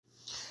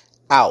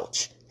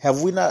Ouch.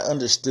 Have we not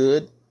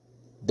understood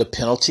the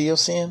penalty of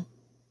sin?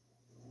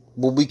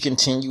 Will we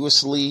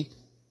continuously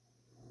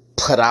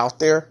put out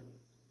there?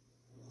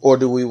 Or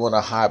do we want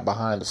to hide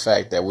behind the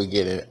fact that we're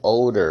getting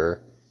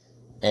older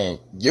and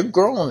you're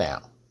grown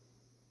now?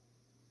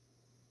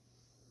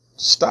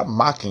 Stop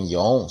mocking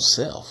your own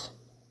self.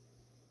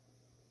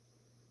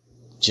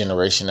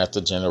 Generation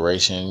after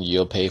generation,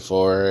 you'll pay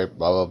for it,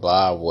 blah, blah,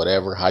 blah,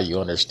 whatever, how you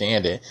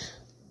understand it.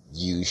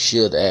 You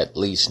should at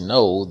least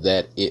know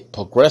that it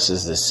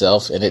progresses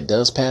itself and it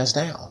does pass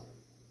down.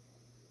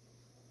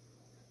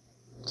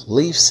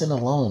 Leave sin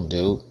alone,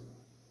 dude.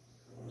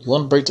 You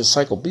want to break the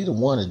cycle? Be the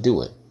one to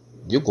do it.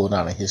 You'll go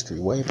down in history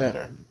way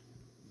better.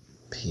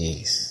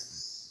 Peace.